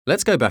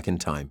Let's go back in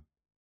time.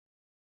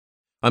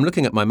 I'm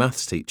looking at my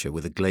maths teacher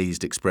with a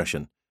glazed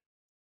expression.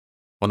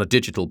 On a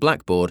digital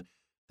blackboard,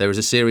 there is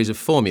a series of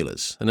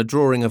formulas and a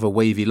drawing of a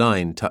wavy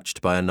line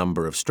touched by a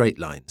number of straight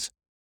lines.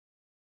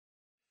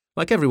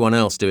 Like everyone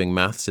else doing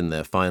maths in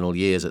their final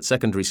years at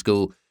secondary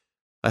school,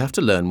 I have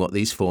to learn what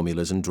these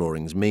formulas and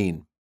drawings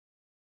mean.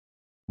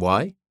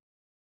 Why?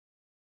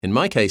 In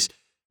my case,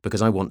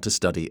 because I want to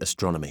study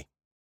astronomy.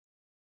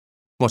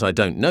 What I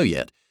don't know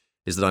yet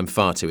is that I'm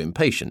far too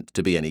impatient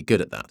to be any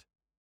good at that.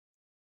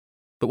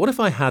 But what if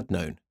I had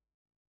known?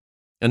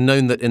 And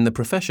known that in the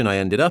profession I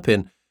ended up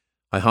in,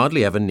 I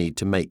hardly ever need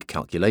to make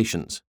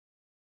calculations.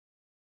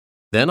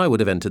 Then I would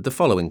have entered the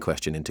following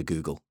question into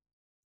Google.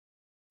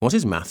 What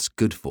is maths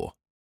good for?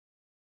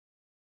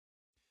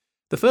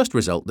 The first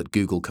result that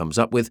Google comes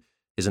up with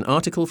is an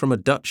article from a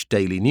Dutch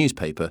daily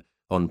newspaper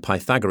on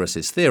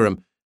Pythagoras'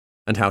 theorem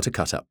and how to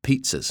cut up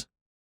pizzas.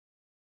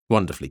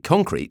 Wonderfully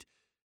concrete,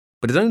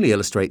 but it only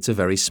illustrates a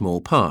very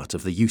small part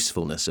of the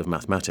usefulness of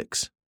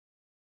mathematics.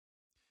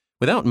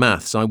 Without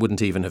maths, I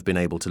wouldn't even have been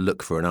able to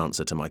look for an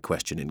answer to my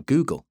question in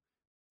Google.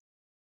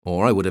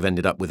 Or I would have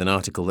ended up with an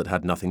article that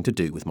had nothing to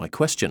do with my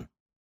question.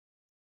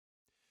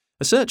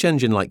 A search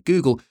engine like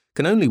Google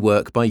can only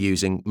work by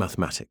using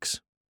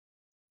mathematics.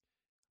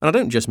 And I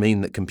don't just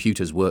mean that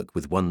computers work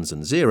with ones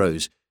and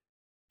zeros.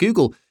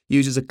 Google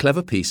uses a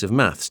clever piece of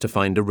maths to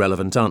find a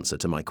relevant answer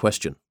to my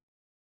question.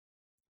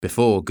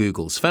 Before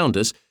Google's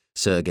founders,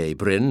 Sergey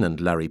Brin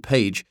and Larry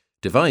Page,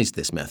 devised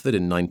this method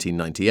in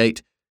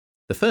 1998,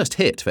 the first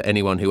hit for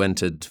anyone who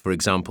entered, for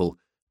example,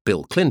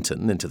 Bill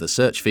Clinton into the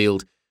search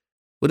field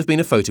would have been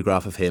a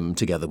photograph of him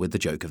together with the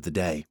joke of the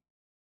day.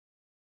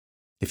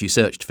 If you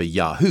searched for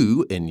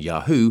Yahoo in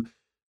Yahoo,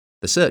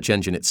 the search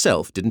engine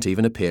itself didn't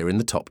even appear in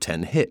the top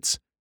 10 hits.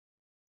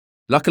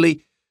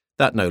 Luckily,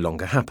 that no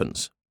longer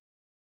happens.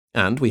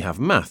 And we have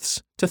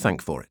maths to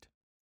thank for it.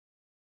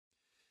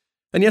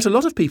 And yet a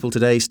lot of people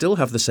today still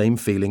have the same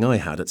feeling I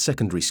had at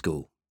secondary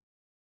school.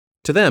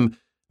 To them,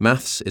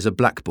 maths is a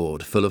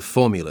blackboard full of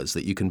formulas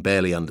that you can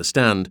barely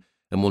understand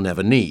and will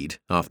never need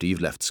after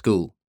you've left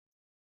school.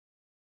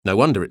 No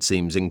wonder it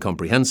seems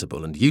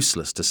incomprehensible and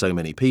useless to so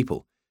many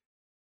people.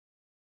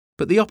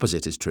 But the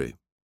opposite is true.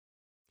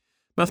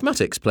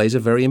 Mathematics plays a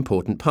very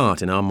important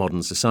part in our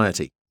modern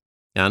society,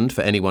 and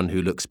for anyone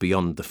who looks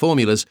beyond the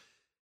formulas,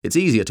 it's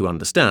easier to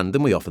understand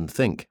than we often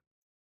think.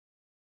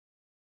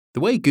 The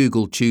way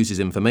Google chooses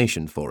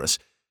information for us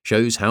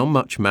shows how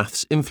much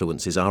maths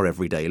influences our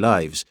everyday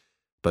lives,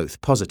 both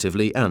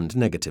positively and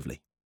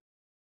negatively.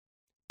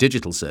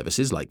 Digital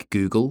services like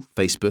Google,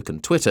 Facebook,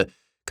 and Twitter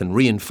can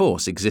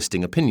reinforce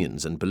existing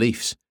opinions and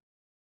beliefs.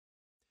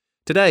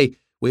 Today,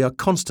 we are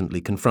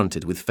constantly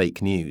confronted with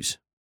fake news,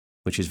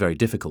 which is very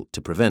difficult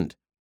to prevent.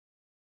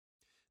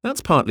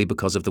 That's partly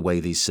because of the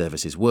way these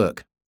services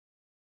work.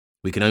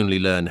 We can only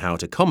learn how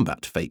to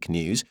combat fake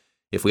news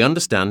if we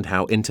understand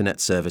how internet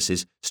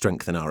services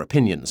strengthen our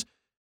opinions,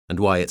 and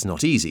why it's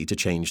not easy to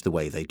change the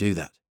way they do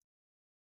that.